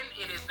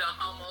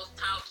Homo's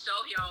Talk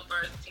Show here on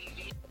Verse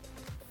TV.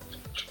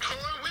 Troy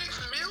Weeks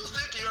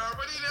music, you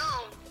already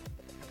know.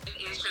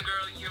 It's your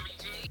girl, Yuri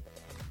G.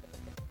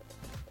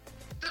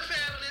 The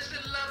fabulous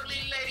and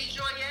lovely Lady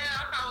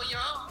Joyelle. How are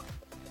y'all?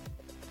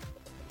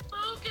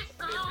 Focus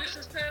on. This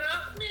is set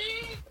up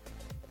me.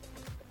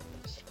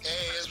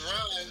 Hey, it's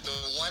Ron, the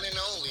one and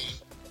only.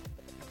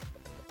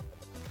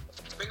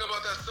 Think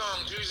about that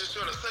song, Jesus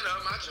should have sent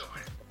out my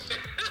joint.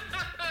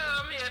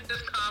 I'm here at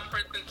this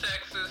conference in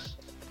Texas.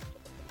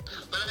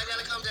 But I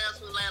gotta come down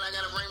to Atlanta. I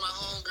gotta bring my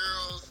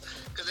homegirls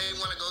because they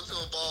want to go to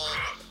a ball.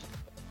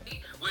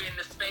 We're in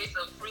the space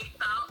of free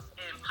thoughts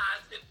and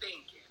positive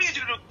thinking. We need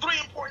you to do three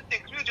important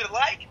things. We need you to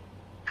like,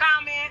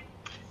 Comment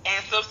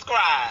and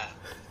subscribe.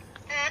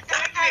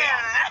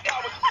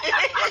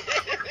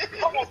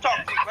 Almost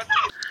talk to you.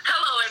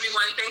 Hello,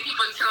 everyone. Thank you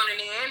for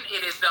tuning in.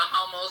 It is the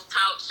Homo's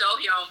Talk Show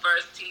here on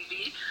Verse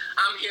TV.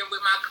 I'm here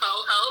with my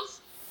co-host.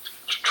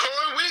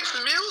 Troy Weeks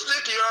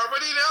music, you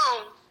already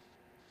know.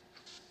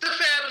 The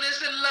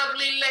fabulous and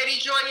lovely Lady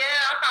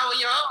Joyelle. How are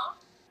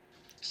y'all?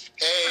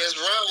 Hey, it's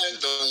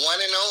Ron, the one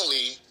and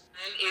only.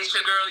 And it's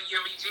your girl,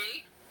 Yuri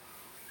G.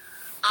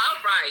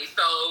 All right,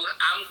 so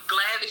I'm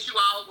glad that you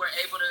all were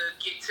able to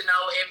get to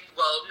know,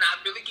 well,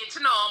 not really get to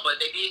know them, but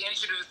they did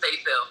introduce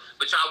themselves.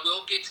 But y'all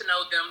will get to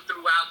know them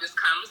throughout this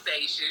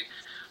conversation.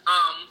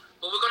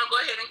 But we're going to go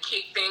ahead and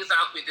kick things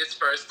off with this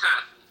first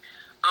topic.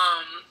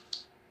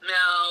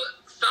 Now,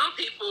 some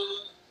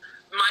people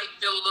might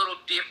feel a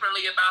little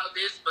differently about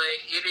this, but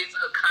it is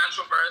a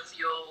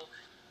controversial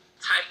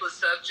type of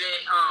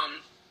subject.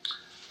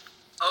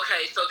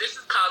 Okay, so this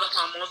is called a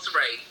homo's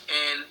rape,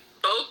 and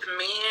both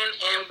men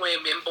and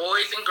women,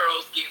 boys and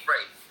girls, get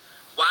raped.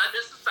 Why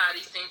does society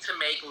seem to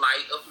make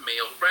light of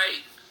male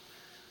rape,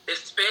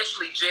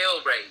 especially jail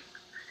rape?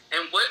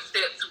 And what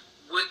steps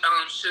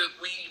should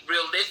we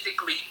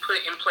realistically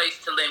put in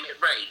place to limit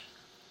rape?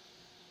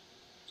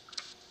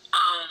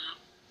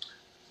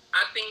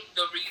 I think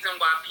the reason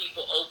why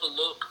people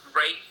overlook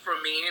rape for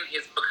men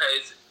is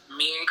because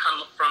men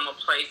come from a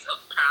place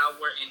of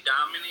power and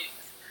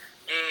dominance,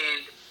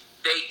 and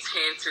they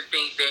tend to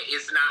think that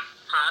it's not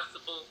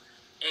possible,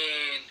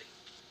 and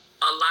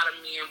a lot of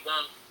men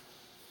won't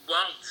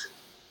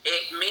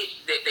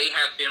admit that they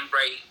have been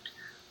raped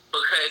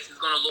because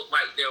it's going to look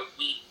like they're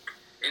weak.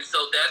 And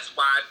so that's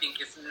why I think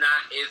it's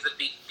not as a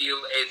big deal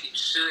as it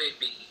should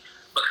be,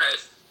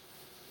 because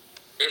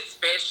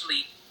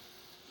especially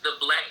the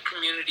black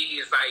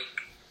community is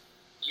like,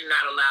 you're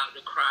not allowed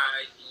to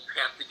cry, you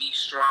have to be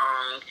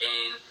strong,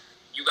 and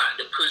you got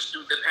to push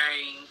through the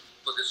pain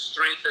for the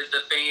strength of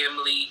the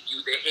family.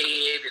 You the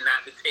head and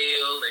not the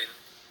tail, and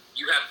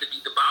you have to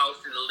be the boss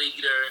and the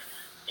leader,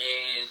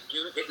 and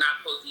you're not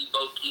supposed to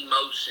evoke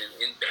emotion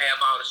and have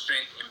all the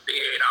strength and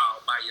bear it all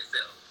by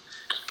yourself.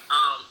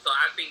 So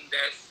I think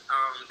that's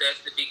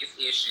the biggest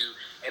issue.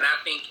 And I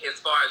think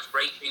as far as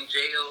rape in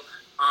jail,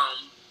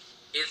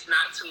 it's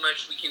not too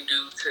much we can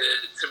do to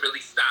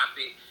really stop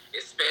it,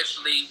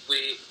 especially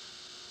with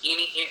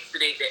any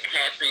incident that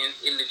happens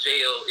in the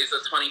jail. It's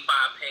a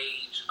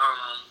 25-page,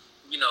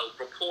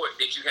 report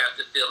that you have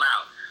to fill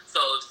out.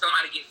 So if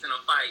somebody gets in a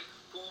fight,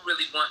 who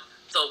really wants?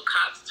 So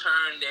cops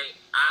turn their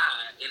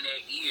eye and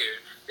their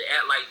ear to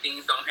act like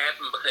things don't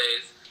happen,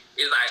 because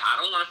it's like, I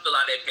don't want to fill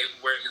out that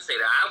paperwork and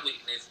say that I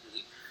witnessed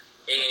it.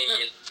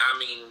 And I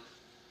mean,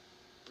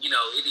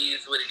 it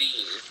is what it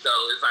is. So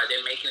it's like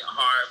they're making it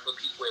hard for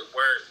people at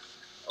work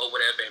or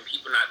whatever, and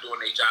people not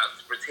doing their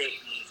jobs to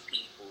protect these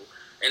people.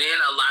 And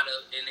then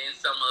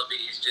some of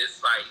it is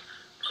just like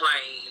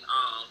plain,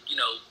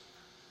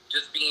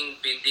 just being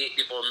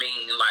vindictive or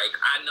mean. Like,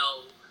 I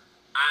know,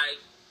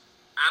 I've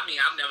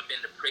never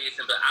been to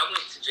prison, but I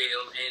went to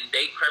jail, and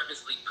they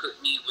purposely put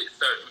me with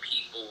certain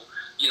people,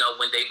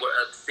 when they were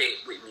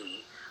upset with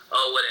me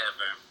or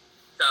whatever.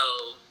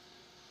 So,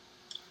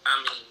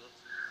 I'm going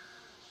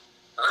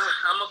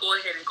to go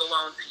ahead and go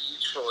on to you,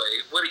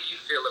 Troy. What do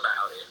you feel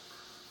about it?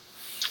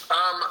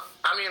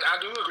 I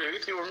do agree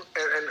with you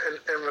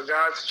in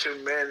regards to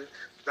men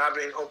not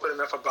being open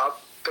enough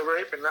about the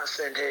rape and not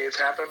saying, hey, it's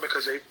happened,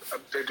 because they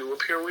do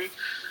appear weak.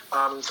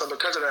 So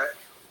because of that,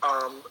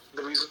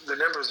 the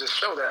numbers just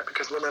show that,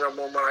 because women are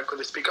more likely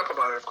to speak up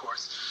about it, of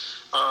course.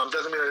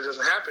 Doesn't mean that it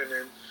doesn't happen.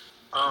 And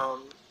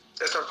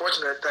it's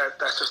unfortunate that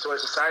that's just the way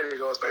society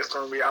goes, based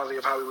on the reality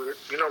of how we were,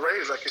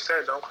 raised. Like you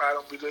said, don't cry,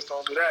 don't do this,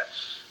 don't do that.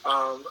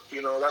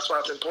 That's why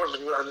it's important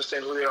for people to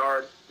understand who they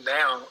are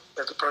now,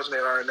 as the person they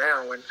are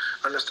now, and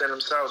understand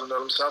themselves and know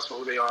themselves for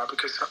who they are.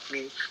 Because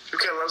you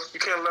can't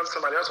love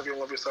somebody else if you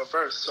don't love yourself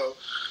first. So,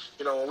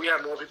 when we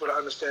have more people to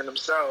understand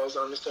themselves,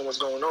 understand what's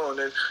going on,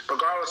 and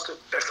regardless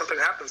if something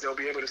happens, they'll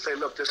be able to say,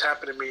 look, this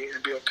happened to me,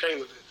 and be okay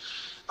with it.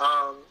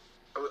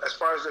 As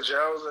far as the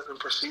jails and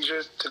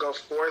procedures to go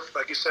forth,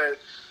 like you said,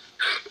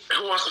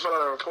 who wants to fill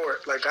out a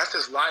report? Like, that's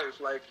just life.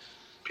 Like,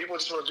 people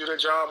just want to do their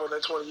job on their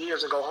 20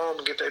 years and go home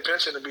and get their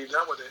pension and be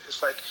done with it.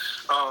 It's like,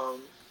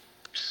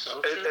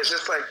 it's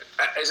just like,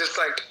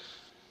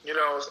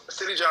 a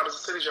city job is a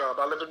city job.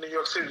 I live in New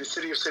York City, the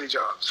city of city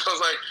jobs. So it's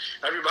like,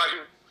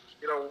 everybody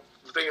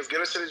the thing is,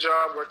 get a city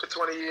job, work for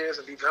 20 years,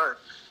 and be done.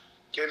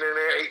 Get in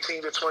there,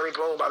 18 to 20,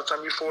 boom. By the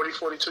time you're 40,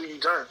 42, you're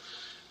done.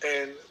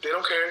 And they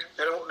don't care.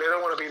 They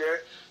don't want to be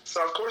there.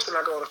 So of course they're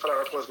not going to fill out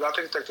reports. But I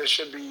think that there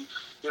should be,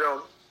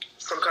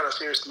 some kind of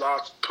serious law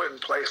put in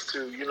place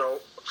to,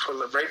 for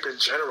the rape in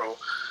general.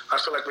 I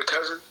feel like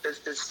because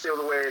it's still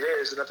the way it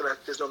is, and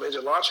there's no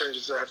major law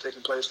changes that have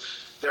taken place,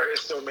 there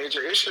is still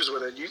major issues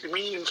with it.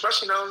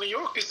 Especially now in New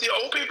York, you see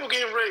old people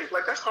getting raped.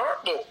 Like, that's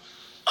horrible.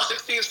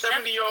 60 and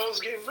 70-year-olds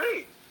getting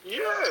raped.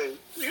 Yeah,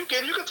 you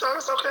can tell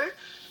us, okay.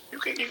 You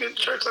can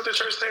church let the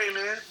church say,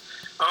 man.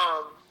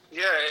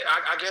 Yeah,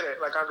 I get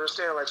it. Like, I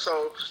understand. Like,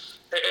 so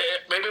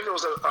maybe if there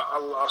was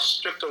a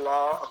stricter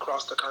law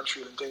across the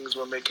country, then things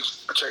will make a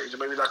change. And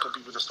maybe that could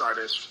be where the start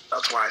is.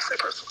 That's why I say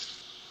personally.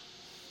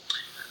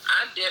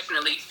 I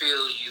definitely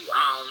feel you.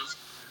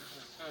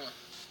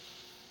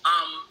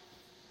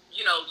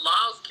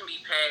 Laws can be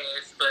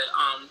passed, but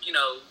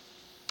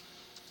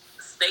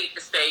state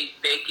to state,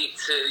 they get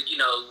to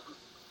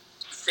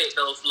set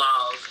those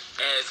laws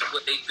as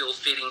what they feel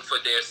fitting for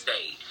their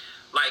state.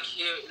 Like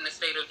here in the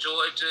state of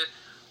Georgia,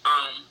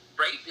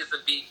 rape is a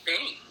big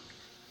thing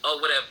or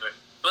whatever.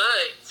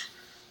 But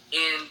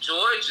in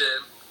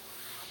Georgia,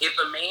 if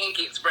a man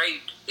gets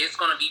raped, it's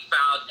going to be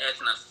filed as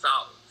an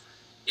assault.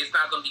 It's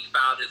not going to be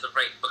filed as a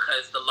rape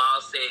because the law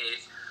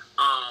says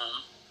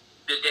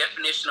the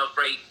definition of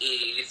rape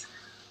is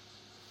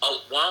a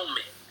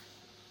woman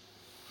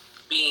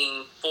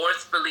being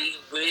forcefully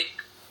with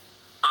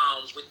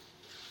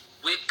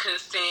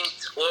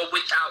consent or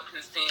without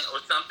consent or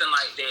something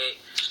like that,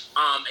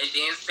 and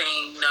then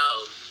saying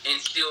no and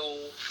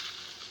still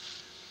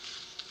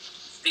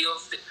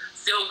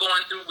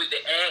going through with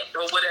the act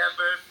or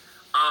whatever,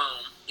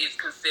 is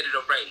considered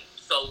a rape.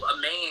 So a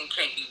man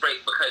can't be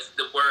raped because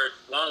the word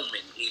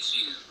woman is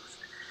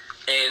used.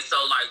 And so,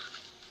 like...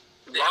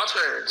 Law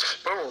change.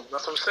 Boom.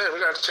 That's what I'm saying.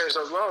 We got to change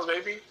those laws,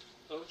 baby.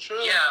 Oh,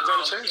 true. Yeah,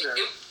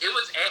 it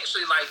was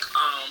actually like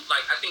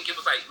I think it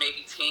was like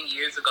maybe 10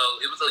 years ago.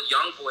 It was a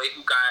young boy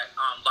who got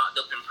locked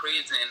up in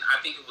prison.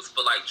 I think it was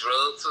for like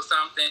drugs or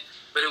something.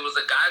 But it was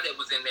a guy that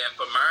was in there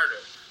for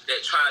murder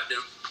that tried to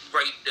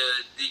rape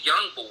the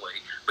young boy.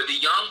 But the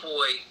young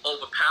boy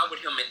overpowered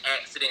him and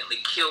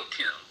accidentally killed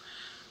him.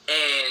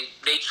 And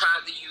they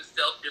tried to use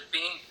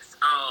self-defense,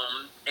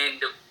 and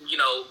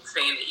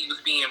saying that he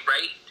was being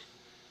raped,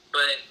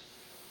 but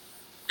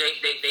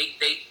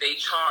they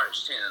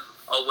charged him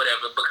or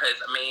whatever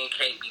because a man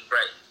can't be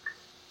raped.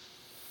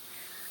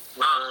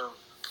 Wow.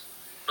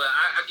 But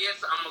I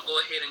guess I'm gonna go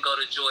ahead and go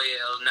to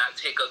Joel, not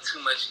take up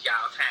too much of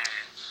y'all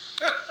time.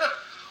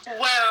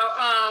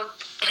 Well,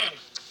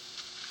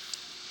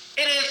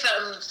 it is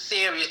something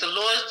serious. The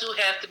laws do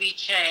have to be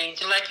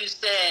changed, and like you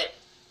said,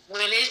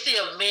 when they see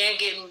a man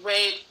getting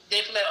raped,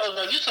 they feel like, oh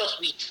no, you're supposed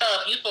to be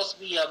tough, you're supposed to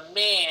be a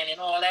man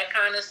and all that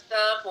kind of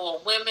stuff, or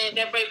women,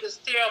 that rape is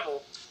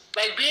terrible.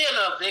 Like being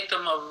a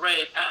victim of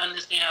rape, I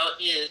understand how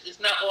it is. It's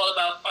not all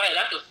about fight.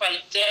 I could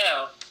fight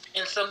down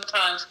and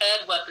sometimes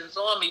had weapons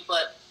on me,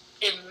 but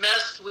it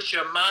messes with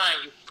your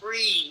mind. You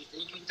freeze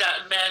and you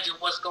not imagine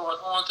what's going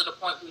on to the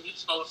point where you're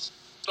so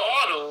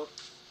startled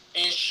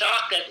and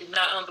shocked that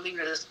not unbelieving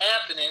that it's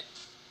happening,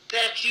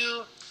 that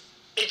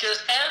it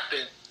just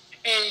happened.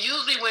 And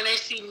usually when they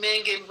see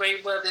men getting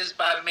raped, whether it's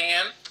by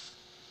man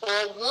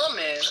or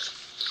woman,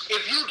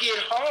 if you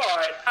get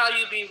hard, how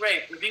you be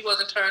raped? If he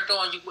wasn't turned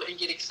on, you wouldn't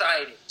get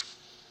excited.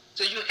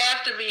 So you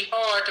have to be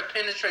hard to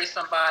penetrate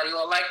somebody.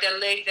 Or like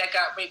that lady that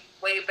got raped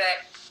way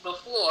back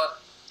before,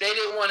 they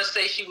didn't want to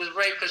say she was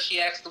raped because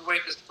she asked the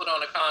rapist to put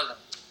on a condom.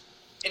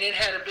 And it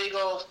had a big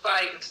old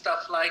fight and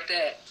stuff like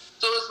that.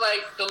 So it's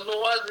like the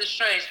laws are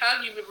strange. How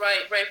do you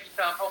rape you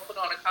tell them, oh, put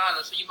on a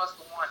condom, so you must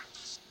have wanted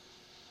it.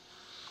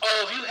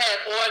 Oh, if you had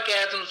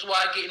orgasms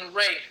while getting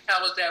raped,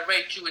 how was that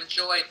rape? You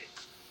enjoyed it.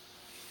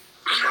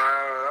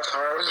 That's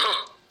hard.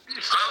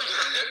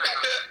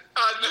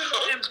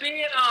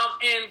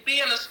 And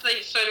being a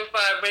state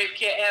certified rape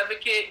care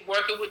advocate,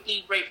 working with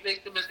these rape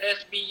victims,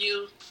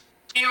 SBUs,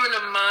 hearing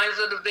the minds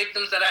of the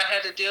victims that I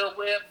had to deal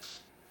with,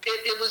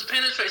 it was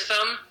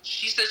penetrating.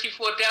 She said she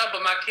fought down,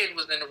 but my kid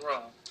was in the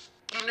room.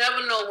 You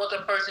never know what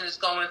the person is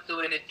going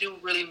through, and it do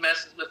really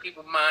messes with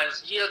people's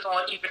minds years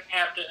on, even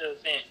after the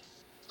event.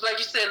 Like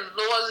you said,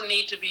 laws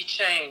need to be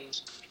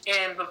changed.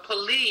 And the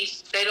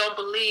police, they don't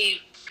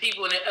believe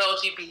people in the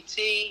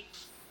LGBT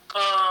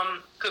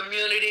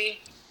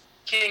community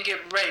can get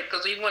raped.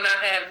 Because even when I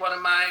had one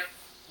of my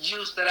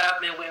youths that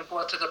I've been with and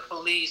brought to the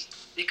police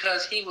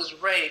because he was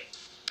raped,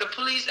 the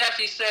police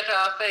actually said to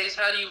our face,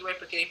 how do you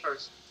rape a gay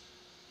person?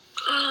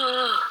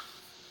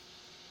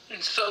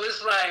 And so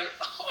it's like,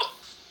 oh,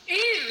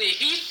 easy.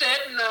 He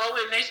said no,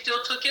 and they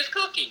still took his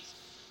cookies.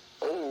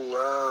 Oh,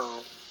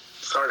 wow.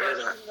 Sorry to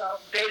hear that.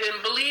 They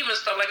didn't believe in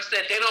stuff. Like I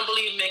said, they don't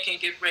believe men can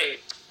get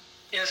raped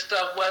and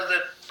stuff,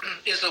 whether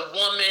it's a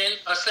woman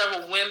or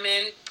several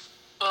women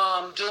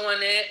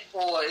doing it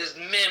or is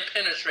men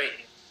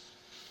penetrating.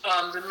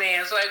 The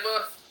man's like,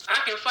 well,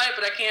 I can fight,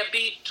 but I can't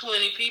beat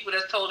 20 people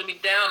that's holding me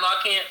down.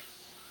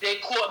 They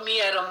caught me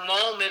at a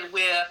moment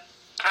where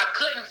I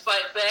couldn't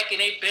fight back, and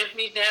they bent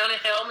me down and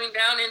held me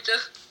down and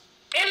just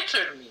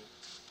entered me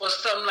or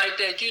something like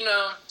that, you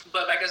know.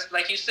 But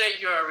like you said,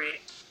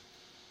 Yuri,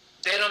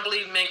 they don't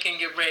believe men can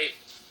get raped.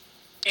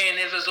 And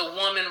if it's a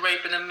woman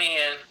raping a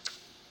man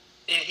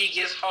and he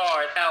gets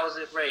hard, how is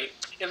it rape?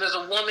 If it's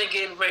a woman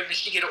getting raped and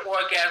she get an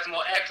orgasm,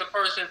 or ask a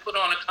person put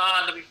on a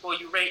condom before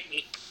you rape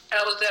me,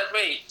 how is that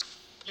rape?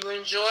 You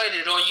enjoyed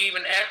it, or you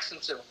even asked them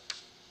to.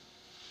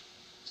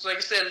 So like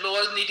I said,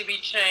 laws need to be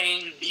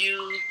changed.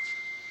 Views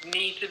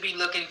need to be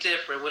looking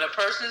different. When a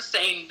person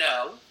say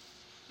no.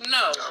 When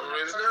a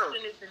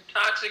person is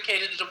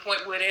intoxicated to the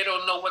point where they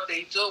don't know what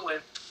they're doing,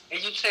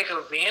 and you take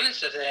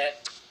advantage of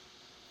that,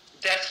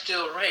 that's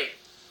still rape.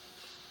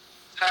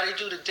 How they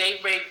do the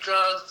date rape,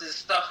 drugs, and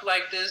stuff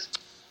like this.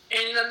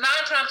 And 9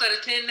 times out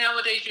of 10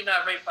 nowadays, you're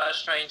not raped by a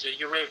stranger.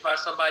 You're raped by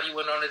somebody you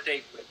went on a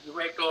date with. You're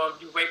raped by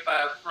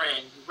a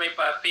friend. You're raped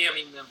by a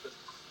family member.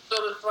 So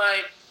it's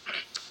like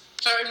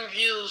certain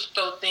views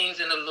throw things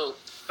in the loop.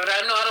 But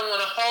I know I don't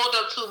want to hold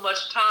up too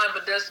much time,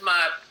 but that's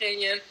my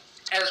opinion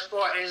as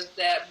far as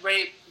that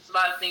rape. A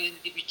lot of things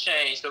need to be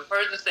changed. The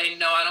person say,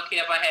 no, I don't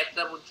care if I had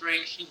double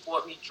drinks. You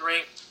bought me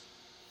drinks,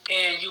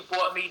 and you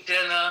bought me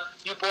dinner.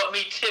 You bought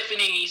me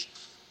Tiffany's,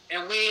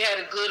 and we had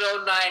a good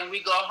old night, and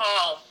we go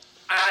home.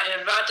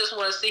 And if I just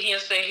want to sit here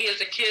and say,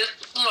 here's a kiss,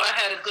 I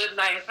had a good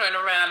night, and turn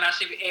around, I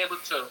should be able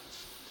to.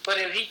 But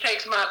if he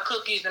takes my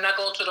cookies and I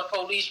go to the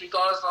police,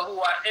 regardless of who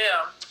I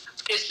am,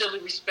 it should be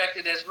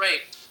respected as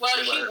rape. Well,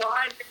 he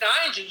whined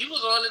behind you. You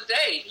was on a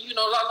date. You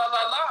know, la, la,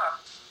 la, la.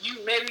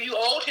 Maybe you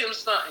owed him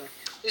something.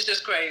 It's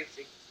just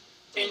crazy.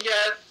 And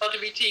yes,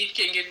 LGBTs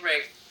can get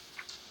raped.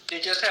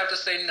 They just have to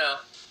say no.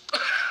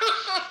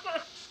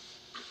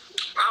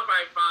 All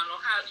right,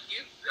 Ronald, how do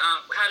you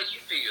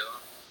feel?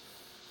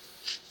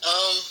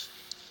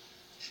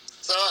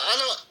 So I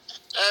don't.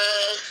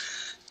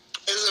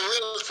 It's a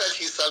real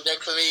touchy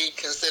subject for me,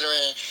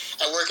 considering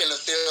I work in the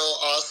field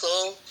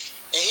also.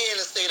 And here in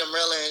the state of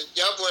Maryland,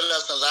 y'all brought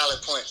up some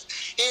valid points.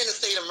 Here in the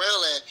state of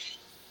Maryland,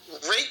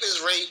 rape is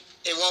rape.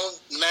 It won't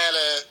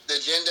matter the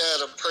gender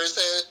of the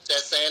person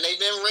that's saying they've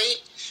been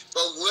raped.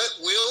 But what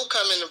will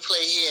come into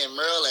play here in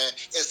Maryland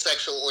is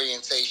sexual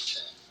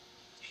orientation.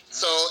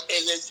 So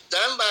if it's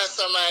done by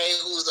somebody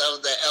who's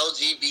of the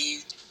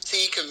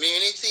LGBT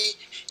community,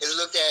 it's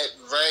looked at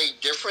very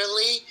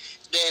differently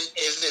than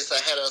if it's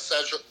a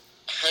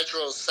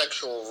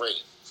heterosexual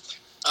rape.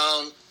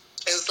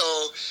 And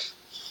so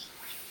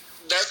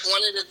that's one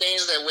of the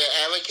things that we're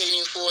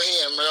advocating for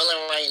here in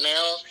Maryland right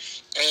now,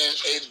 and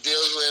it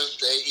deals with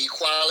the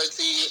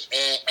equality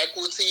and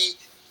equity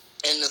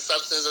in the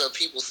substance of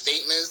people's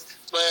statements.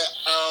 But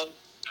I'm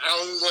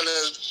going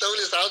to throw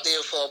this out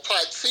there for a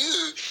part 2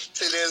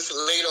 to this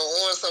later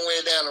on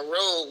somewhere down the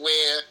road,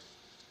 where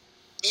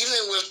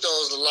even with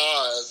those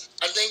laws,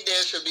 I think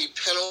there should be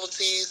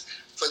penalties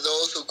for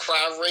those who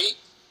cry rape,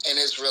 and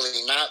it's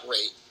really not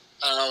rape.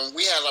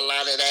 We have a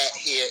lot of that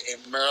here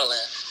in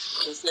Maryland.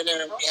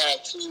 Considering we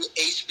have 2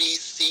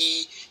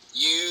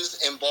 HBCUs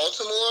in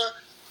Baltimore,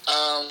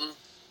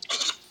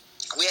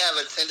 we have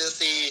a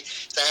tendency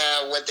to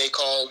have what they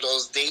call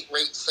those date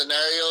rape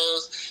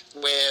scenarios,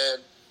 where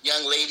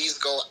young ladies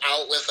go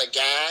out with a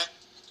guy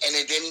and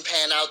it didn't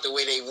pan out the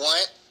way they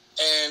want,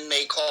 and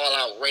they call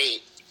out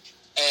rape.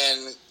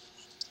 And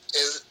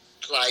it's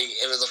like,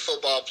 if it's a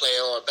football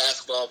player or a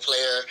basketball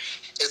player,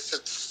 it's to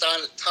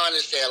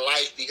tarnish their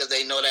life because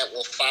they know that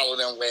will follow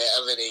them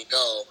wherever they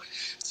go.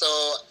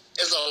 So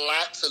there's a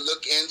lot to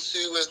look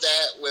into with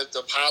that, with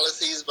the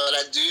policies, but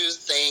I do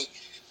think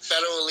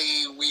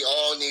federally we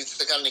all need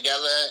to come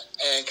together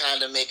and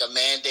kind of make a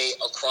mandate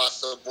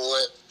across the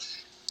board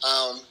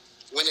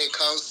when it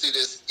comes to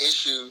this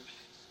issue,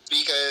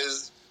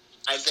 because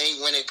I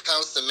think when it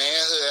comes to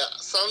manhood,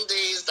 some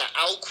days the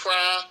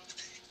outcry,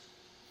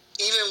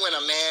 even when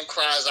a man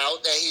cries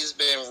out that he's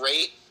been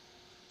raped,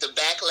 the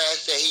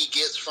backlash that he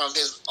gets from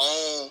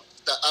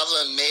the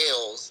other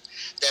males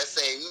that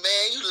say,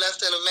 man, you less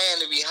than a man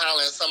to be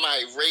hollering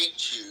somebody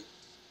raped you,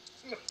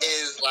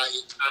 is like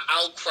an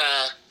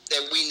outcry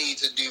that we need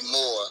to do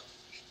more.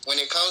 When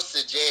it comes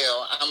to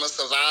jail, I'm a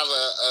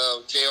survivor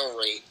of jail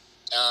rape.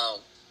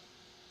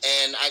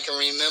 And I can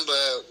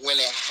remember when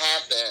it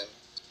happened,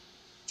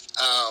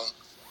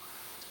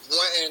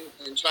 wanting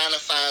and trying to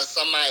find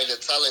somebody to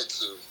tell it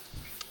to.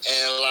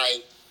 And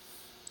like,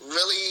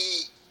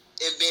 really,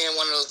 it being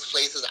one of those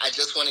places, I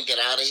just want to get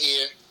out of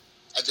here.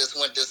 I just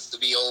want this to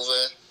be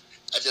over.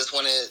 I just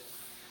want to,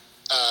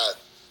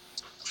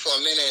 for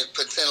a minute,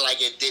 pretend like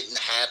it didn't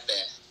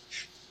happen.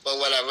 But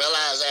what I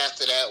realized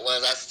after that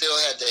was I still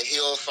had to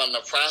heal from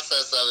the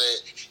process of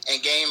it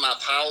and gain my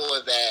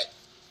power back,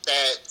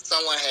 that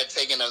someone had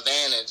taken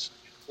advantage.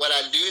 What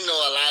I do know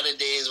a lot of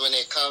days when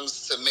it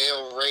comes to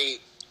male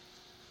rape,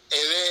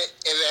 if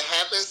it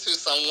happens to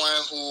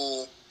someone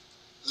who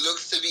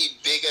looks to be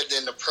bigger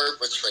than the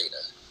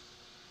perpetrator,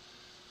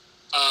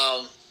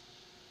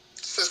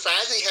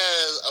 society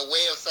has a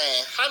way of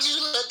saying, how do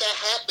you let that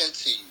happen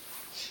to you?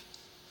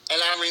 And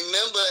I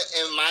remember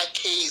in my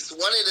case,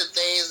 one of the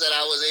things that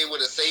I was able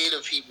to say to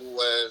people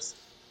was,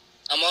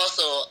 I'm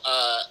also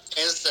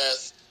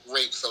incest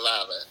rape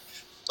survivor.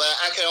 But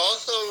I can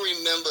also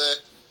remember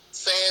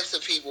saying to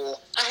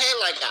people, I had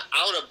like an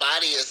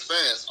out-of-body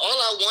experience. All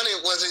I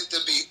wanted was it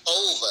to be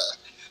over.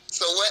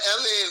 So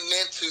whatever it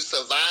meant to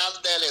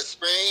survive that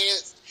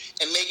experience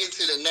and make it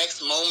to the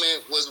next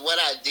moment was what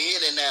I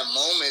did in that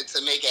moment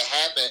to make it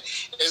happen.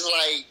 It's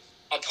like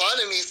a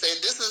part of me said,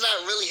 this is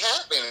not really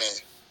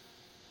happening.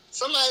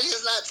 Somebody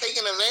is not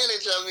taking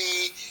advantage of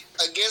me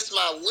against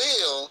my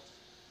will.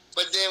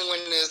 But then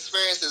when the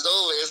experience is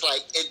over, it's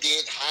like, it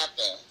did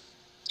happen.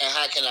 And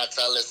how can I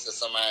tell this to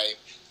somebody?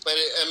 But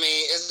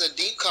it's a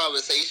deep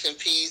conversation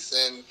piece.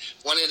 And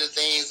one of the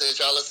things that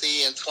y'all will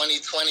see in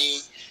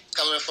 2020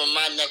 coming from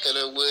my neck of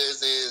the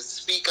woods is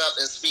speak up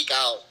and speak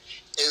out.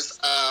 Is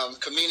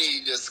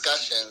community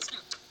discussions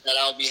that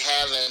I'll be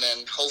having,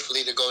 and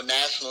hopefully to go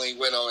nationally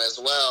with them as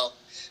well,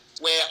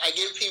 where I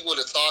get people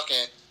to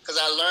talking, because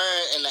I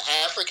learned in the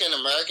African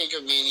American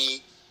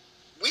community,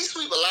 we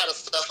sweep a lot of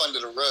stuff under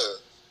the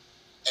rug,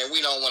 and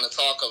we don't want to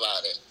talk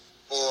about it,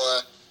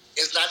 or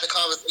it's not the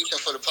conversation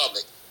for the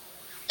public,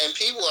 and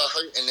people are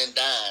hurting and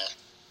dying.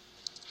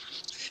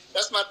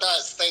 That's my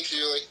thoughts. Thanks,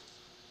 Yuri.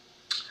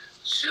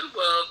 You're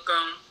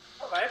welcome.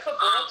 All right, for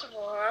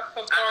Baltimore. I'm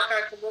from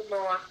Park to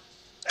Woodlawn.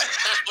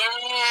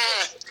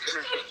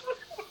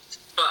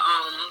 But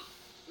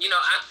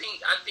I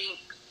think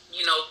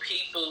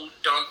people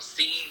don't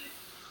see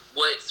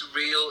what's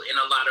real in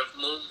a lot of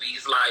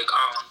movies, like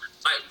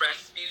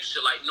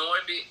Rasputia, like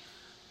Norbit.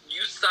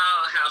 You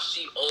saw how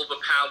she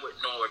overpowered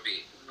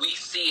Norbit. We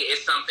see it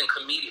as something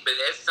comedic, but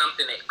that's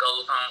something that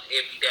goes on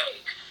every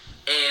day.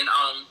 And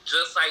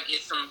just like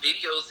in some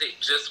videos that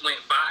just went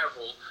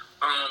viral,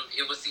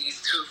 it was these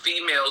two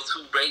females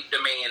who raped a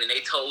man, and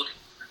they told him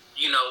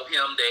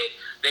that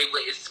they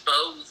would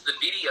expose the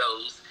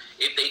videos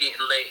if he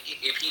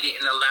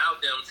didn't allow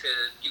them to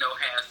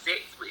have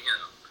sex with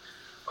him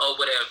or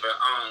whatever.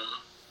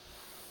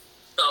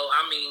 So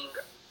I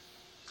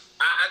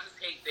just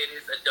hate that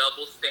it's a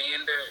double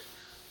standard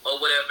or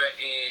whatever,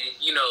 and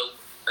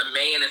a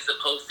man is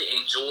supposed to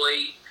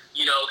enjoy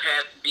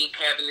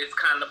having this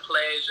kind of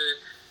pleasure,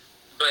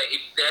 but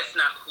if that's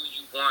not who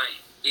you want,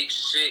 it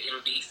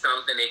shouldn't be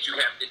something that you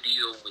have to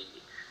deal with.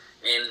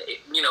 And,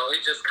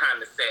 it's just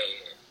kind of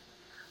sad.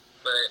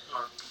 But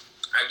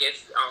I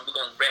guess we're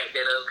going to wrap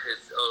that up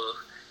because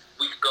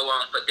we could go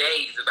on for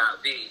days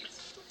about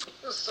this.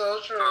 It's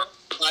so true.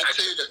 I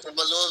too, to come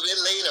a little bit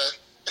later.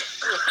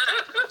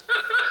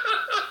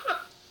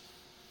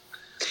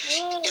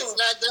 It's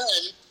not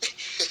done.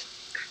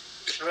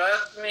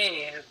 Trust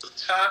me, it's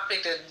a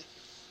topic that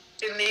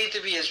it needs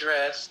to be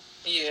addressed.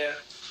 Yeah.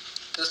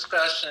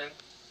 Discussion.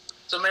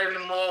 So maybe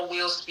more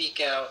will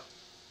speak out.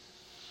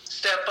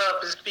 Step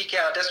up and speak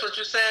out. That's what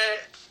you said?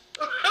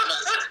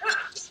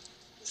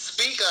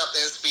 Speak up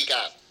and speak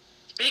out.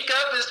 Speak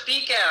up and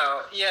speak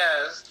out.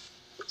 Yes.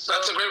 So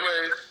that's a great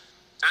way.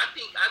 I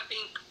think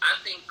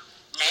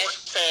more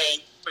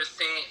 %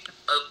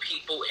 of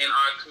people in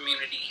our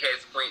community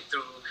has went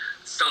through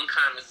some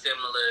kind of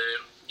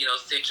similar,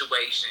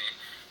 situation,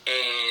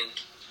 and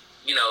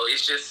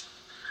it's just,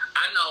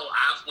 I know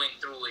I've went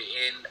through it,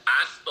 and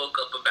I spoke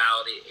up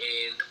about it,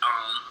 and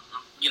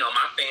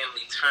my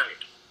family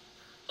turned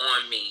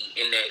on me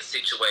in that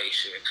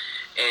situation,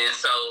 and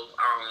so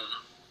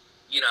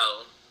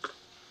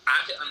I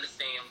can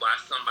understand why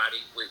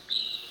somebody would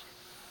be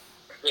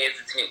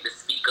hesitant to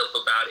speak up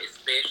about it,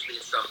 especially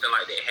if something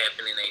like that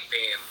happened in their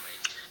family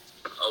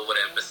or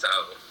whatever. So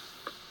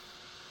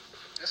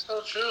that's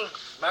so true.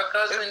 My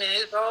cousin and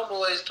his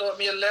homeboys taught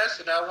me a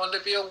lesson. I wanted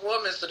to be a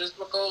woman, so this is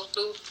what goes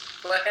through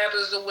what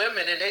happens to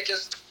women, and they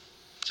just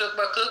took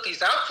my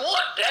cookies. I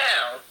fought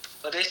down,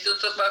 but they still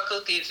took my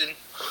cookies, and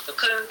I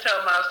couldn't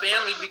tell my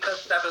family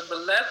because I was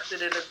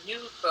molested and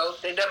abused, so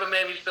they never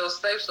made me feel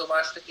safe, so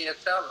I still can't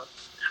tell them.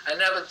 I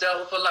never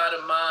dealt with a lot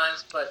of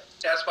minds, but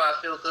that's why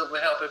I feel good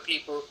with helping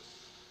people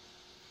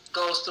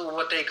go through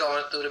what they're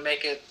going through to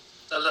make it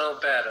a little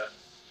better.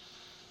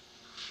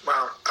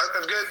 Wow.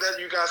 It's good that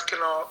you guys can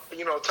all,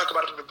 talk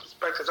about it from the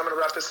perspectives. I'm going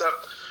to wrap this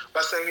up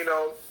by saying,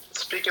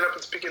 speaking up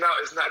and speaking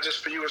out is not just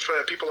for you, it's for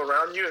the people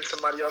around you and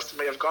somebody else that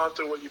may have gone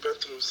through what you've been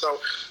through.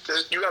 So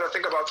you got to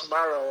think about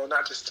tomorrow,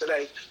 not just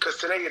today, because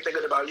today you're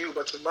thinking about you,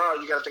 but tomorrow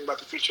you got to think about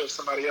the future of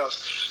somebody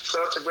else. So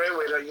that's a great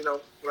way to,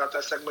 wrap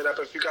that segment up.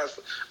 If you guys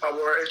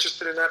were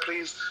interested in that,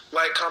 please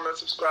like, comment,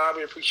 subscribe.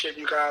 We appreciate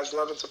you guys'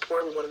 love and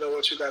support. We want to know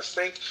what you guys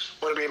think.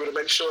 We want to be able to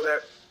make sure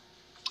that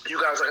you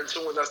guys are in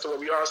tune with us to where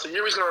we are. So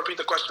Yuri's going to repeat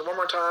the question one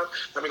more time,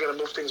 and we're going to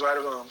move things right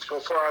along.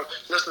 So for our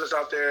listeners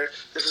out there,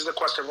 this is the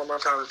question one more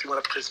time if you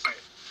want to participate.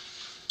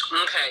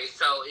 Okay,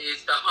 so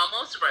is the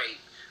homos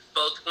rape?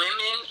 Both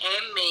women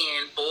and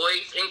men,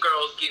 boys and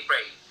girls get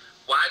raped.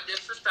 Why does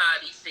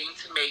society seem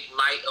to make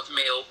light of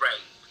male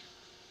rape,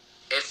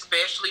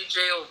 especially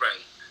jail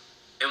rape?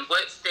 And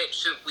what steps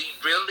should we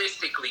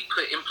realistically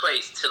put in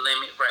place to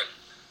limit rape?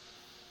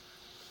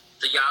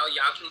 So y'all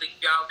can leave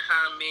y'all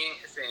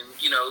comments and,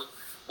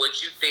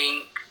 what you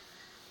think,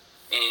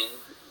 and,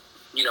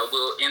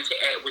 we'll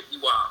interact with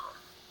you all.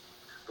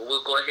 But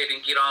we'll go ahead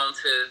and get on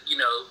to,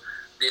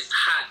 this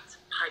hot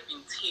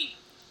piping tea.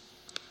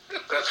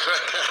 That's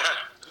right.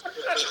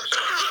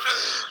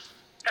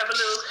 Have a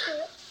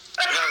little.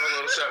 Have a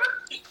little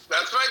sip.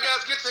 That's right,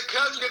 guys. Get your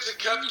cups, get your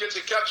cups, get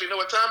your cups. You know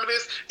what time it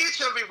is?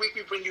 Each and every week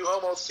we bring you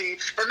Homo Tea.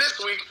 And this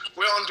week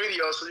we're on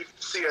video so you can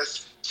see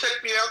us.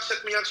 Check me out,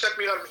 check me out, check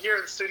me out. I'm here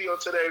in the studio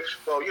today.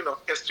 Well, you know,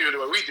 in studio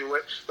where we do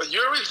it. But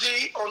Yuri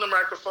G on the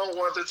microphone,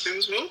 1 to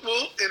 2, whoop,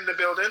 whoop, in the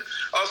building.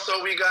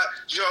 Also, we got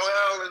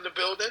Joel in the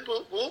building,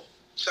 whoop, whoop.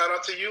 Shout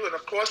out to you. And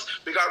of course,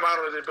 we got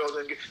Ronald in the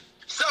building.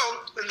 So,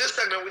 in this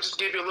segment, we just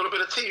gave you a little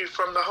bit of tea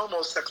from the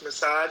homosexual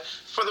side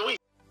for the week.